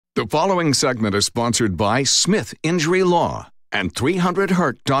The following segment is sponsored by Smith Injury Law and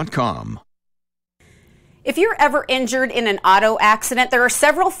 300hurt.com. If you're ever injured in an auto accident, there are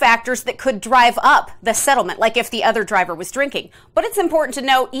several factors that could drive up the settlement, like if the other driver was drinking. But it's important to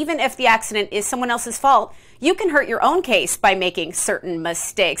know, even if the accident is someone else's fault, you can hurt your own case by making certain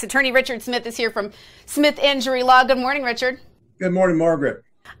mistakes. Attorney Richard Smith is here from Smith Injury Law. Good morning, Richard. Good morning, Margaret.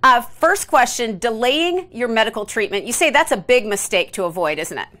 First question, delaying your medical treatment. You say that's a big mistake to avoid,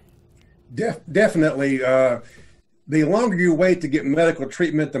 isn't it? Definitely. The longer you wait to get medical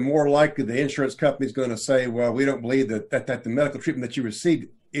treatment, the more likely the insurance company is going to say, well, we don't believe that the medical treatment that you received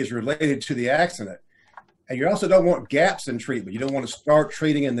is related to the accident. And you also don't want gaps in treatment. You don't want to start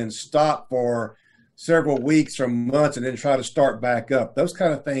treating and then stop for several weeks or months and then try to start back up. Those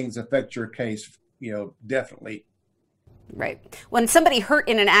kind of things affect your case, definitely. Right. When somebody hurt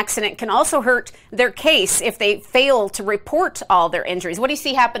in an accident can also hurt their case if they fail to report all their injuries. What do you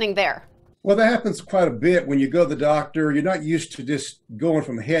see happening there? Well, that happens quite a bit when you go to the doctor. You're not used to just going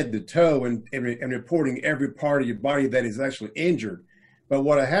from head to toe and reporting every part of your body that is actually injured. But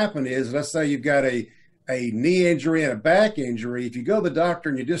what happened is, let's say you've got a knee injury and a back injury. If you go to the doctor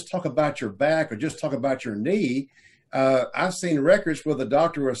and you just talk about your back or just talk about your knee, I've seen records where the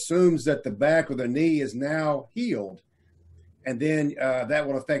doctor assumes that the back or the knee is now healed. And then that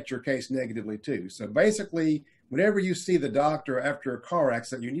will affect your case negatively too. So basically, whenever you see the doctor after a car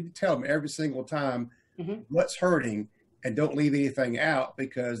accident, you need to tell them every single time what's hurting and don't leave anything out,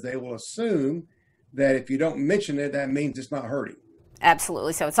 because they will assume that if you don't mention it, that means it's not hurting.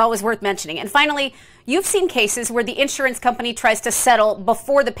 Absolutely. So it's always worth mentioning. And finally, you've seen cases where the insurance company tries to settle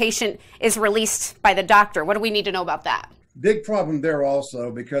before the patient is released by the doctor. What do we need to know about that? Big problem there also,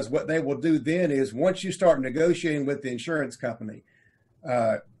 because what they will do then is, once you start negotiating with the insurance company,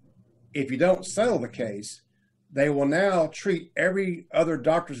 if you don't settle the case, they will now treat every other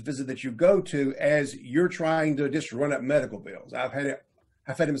doctor's visit that you go to as you're trying to just run up medical bills. I've had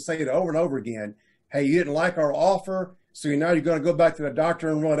him say it over and over again. Hey, you didn't like our offer, so now you're going to go back to the doctor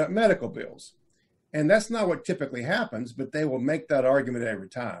and run up medical bills. And that's not what typically happens, but they will make that argument every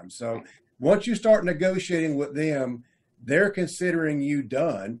time. So once you start negotiating with them, they're considering you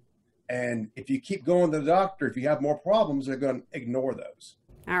done. And if you keep going to the doctor, if you have more problems, they're going to ignore those.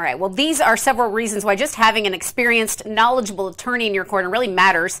 All right. Well, these are several reasons why just having an experienced, knowledgeable attorney in your corner really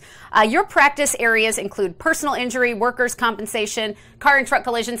matters. Your practice areas include personal injury, workers' compensation, car and truck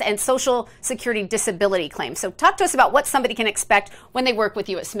collisions, and Social Security disability claims. So talk to us about what somebody can expect when they work with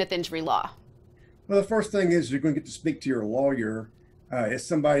you at Smith Injury Law. Well, the first thing is you're going to get to speak to your lawyer. It's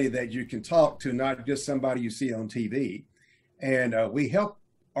somebody that you can talk to, not just somebody you see on TV. And we help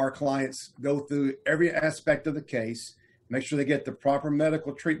our clients go through every aspect of the case, make sure they get the proper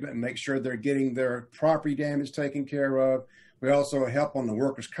medical treatment, and make sure they're getting their property damage taken care of. We also help on the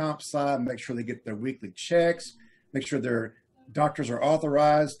workers' comp side, make sure they get their weekly checks, make sure their doctors are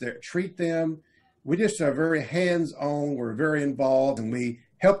authorized to treat them. We just are very hands-on, we're very involved, and we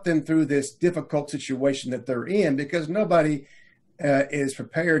help them through this difficult situation that they're in, because nobody is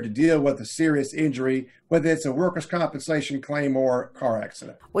prepared to deal with a serious injury, whether it's a workers' compensation claim or car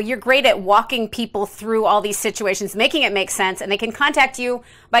accident. Well, you're great at walking people through all these situations, making it make sense, and they can contact you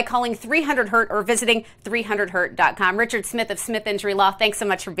by calling 300HURT or visiting 300hurt.com. Richard Smith of Smith Injury Law, thanks so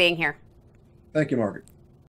much for being here. Thank you, Margaret.